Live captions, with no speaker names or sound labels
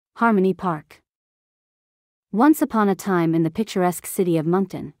Harmony Park. Once upon a time in the picturesque city of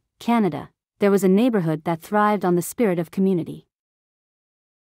Moncton, Canada, there was a neighborhood that thrived on the spirit of community.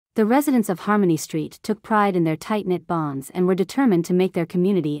 The residents of Harmony Street took pride in their tight-knit bonds and were determined to make their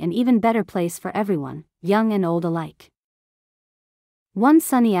community an even better place for everyone, young and old alike. One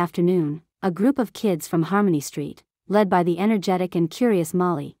sunny afternoon, a group of kids from Harmony Street, led by the energetic and curious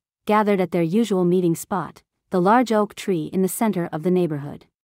Molly, gathered at their usual meeting spot, the large oak tree in the center of the neighborhood.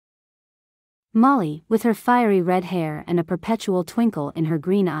 Molly, with her fiery red hair and a perpetual twinkle in her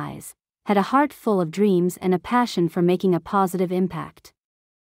green eyes, had a heart full of dreams and a passion for making a positive impact.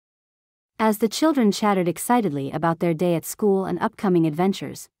 As the children chattered excitedly about their day at school and upcoming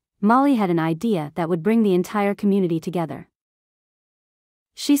adventures, Molly had an idea that would bring the entire community together.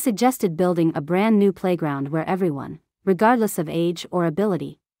 She suggested building a brand new playground where everyone, regardless of age or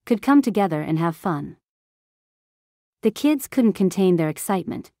ability, could come together and have fun. The kids couldn't contain their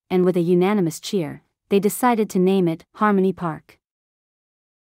excitement, and with a unanimous cheer, they decided to name it Harmony Park.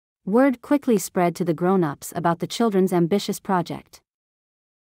 Word quickly spread to the grown-ups about the children's ambitious project.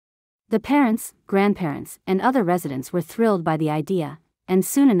 The parents, grandparents, and other residents were thrilled by the idea, and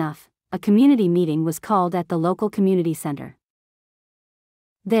soon enough, a community meeting was called at the local community center.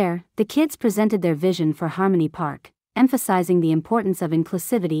 There, the kids presented their vision for Harmony Park, emphasizing the importance of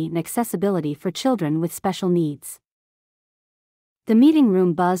inclusivity and accessibility for children with special needs. The meeting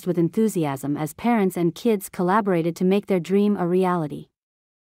room buzzed with enthusiasm as parents and kids collaborated to make their dream a reality.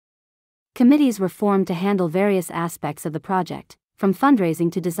 Committees were formed to handle various aspects of the project, from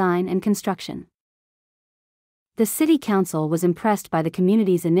fundraising to design and construction. The City Council was impressed by the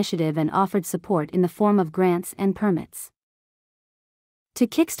community's initiative and offered support in the form of grants and permits. To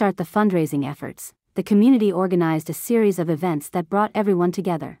kickstart the fundraising efforts, the community organized a series of events that brought everyone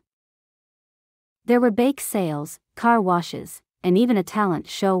together. There were bake sales, car washes, and even a talent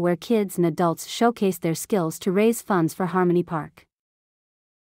show where kids and adults showcased their skills to raise funds for Harmony Park.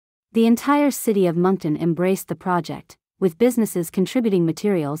 The entire city of Moncton embraced the project, with businesses contributing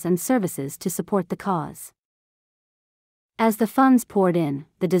materials and services to support the cause. As the funds poured in,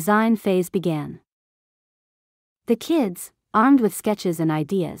 the design phase began. The kids, armed with sketches and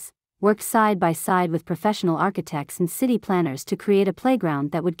ideas, worked side by side with professional architects and city planners to create a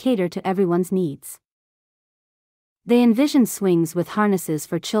playground that would cater to everyone's needs. They envisioned swings with harnesses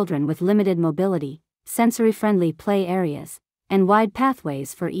for children with limited mobility, sensory-friendly play areas, and wide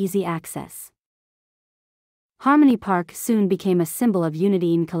pathways for easy access. Harmony Park soon became a symbol of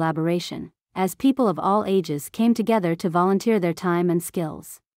unity and collaboration, as people of all ages came together to volunteer their time and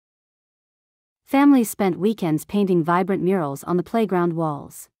skills. Families spent weekends painting vibrant murals on the playground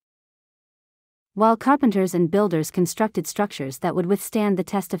walls, while carpenters and builders constructed structures that would withstand the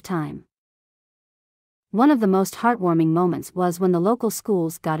test of time. One of the most heartwarming moments was when the local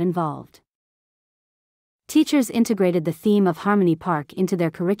schools got involved. Teachers integrated the theme of Harmony Park into their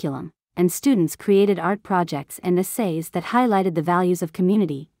curriculum, and students created art projects and essays that highlighted the values of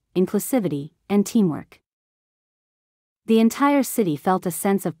community, inclusivity, and teamwork. The entire city felt a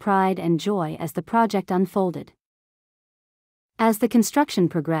sense of pride and joy as the project unfolded. As the construction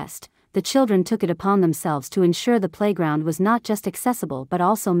progressed, the children took it upon themselves to ensure the playground was not just accessible but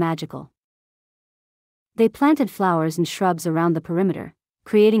also magical. They planted flowers and shrubs around the perimeter,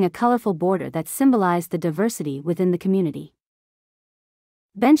 creating a colorful border that symbolized the diversity within the community.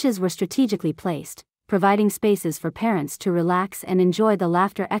 Benches were strategically placed, providing spaces for parents to relax and enjoy the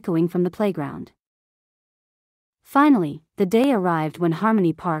laughter echoing from the playground. Finally, the day arrived when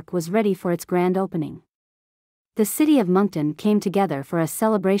Harmony Park was ready for its grand opening. The city of Moncton came together for a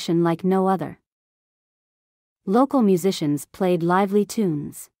celebration like no other. Local musicians played lively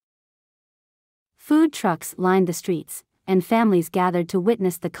tunes. Food trucks lined the streets, and families gathered to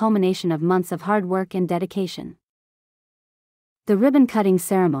witness the culmination of months of hard work and dedication. The ribbon-cutting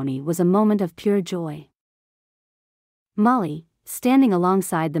ceremony was a moment of pure joy. Molly, standing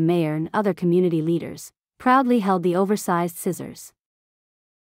alongside the mayor and other community leaders, proudly held the oversized scissors.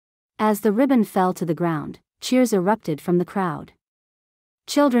 As the ribbon fell to the ground, cheers erupted from the crowd.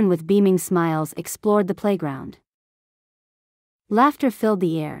 Children with beaming smiles explored the playground. Laughter filled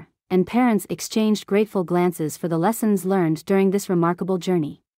the air, and parents exchanged grateful glances for the lessons learned during this remarkable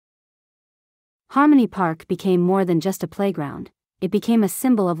journey. Harmony Park became more than just a playground, it became a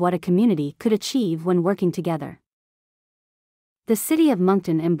symbol of what a community could achieve when working together. The city of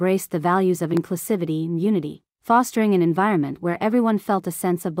Moncton embraced the values of inclusivity and unity, fostering an environment where everyone felt a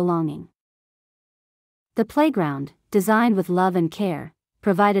sense of belonging. The playground, designed with love and care,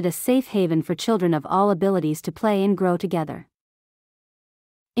 provided a safe haven for children of all abilities to play and grow together.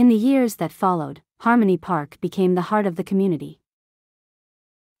 In the years that followed, Harmony Park became the heart of the community.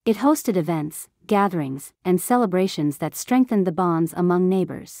 It hosted events, gatherings, and celebrations that strengthened the bonds among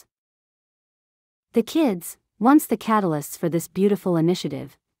neighbors. The kids, once the catalysts for this beautiful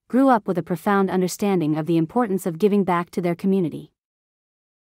initiative, grew up with a profound understanding of the importance of giving back to their community.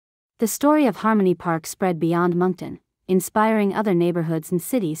 The story of Harmony Park spread beyond Moncton, inspiring other neighborhoods and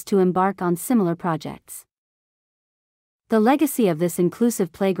cities to embark on similar projects. The legacy of this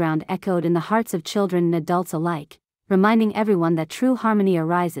inclusive playground echoed in the hearts of children and adults alike, reminding everyone that true harmony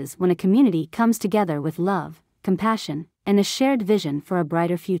arises when a community comes together with love, compassion, and a shared vision for a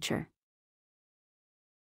brighter future.